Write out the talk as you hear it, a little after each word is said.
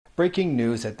Breaking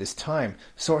news at this time.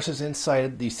 Sources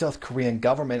inside the South Korean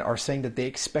government are saying that they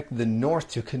expect the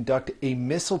North to conduct a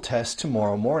missile test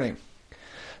tomorrow morning.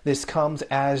 This comes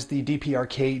as the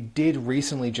DPRK did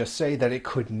recently just say that it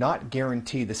could not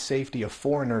guarantee the safety of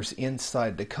foreigners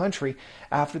inside the country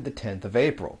after the 10th of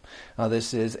April.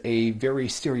 This is a very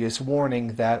serious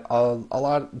warning that a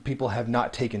lot of people have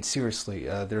not taken seriously.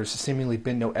 There's seemingly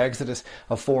been no exodus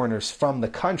of foreigners from the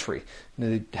country.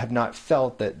 They have not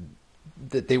felt that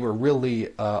they were really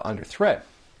under threat.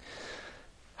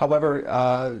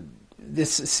 However,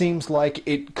 this seems like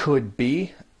it could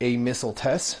be a missile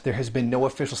test. There has been no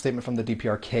official statement from the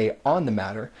DPRK on the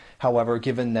matter. However,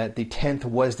 given that the 10th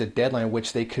was the deadline in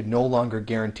which they could no longer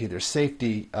guarantee their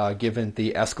safety given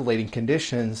the escalating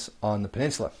conditions on the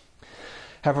peninsula.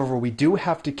 However, we do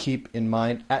have to keep in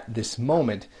mind at this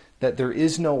moment that there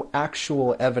is no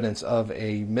actual evidence of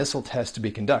a missile test to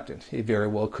be conducted. It very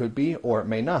well could be, or it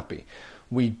may not be.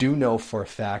 We do know for a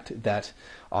fact that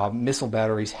missile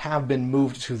batteries have been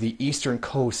moved to the eastern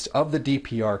coast of the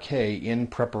DPRK in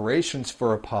preparations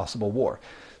for a possible war.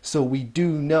 So we do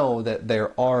know that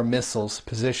there are missiles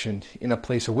positioned in a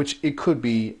place in which it could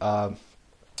be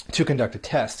to conduct a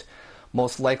test.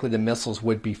 Most likely the missiles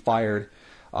would be fired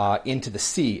into the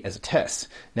sea as a test.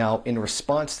 Now, in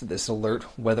response to this alert,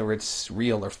 whether it's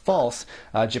real or false,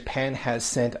 Japan has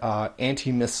sent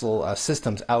anti-missile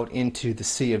systems out into the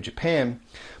Sea of Japan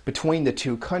between the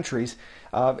two countries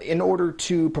in order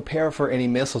to prepare for any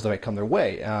missiles that might come their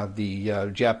way.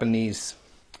 The Japanese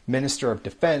Minister of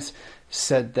Defense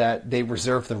said that they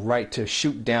reserve the right to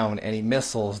shoot down any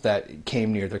missiles that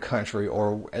came near their country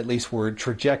or at least were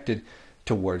trajected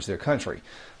towards their country.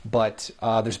 But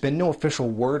there's been no official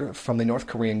word from the North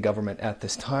Korean government at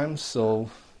this time,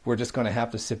 so we're just going to have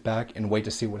to sit back and wait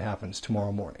to see what happens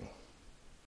tomorrow morning.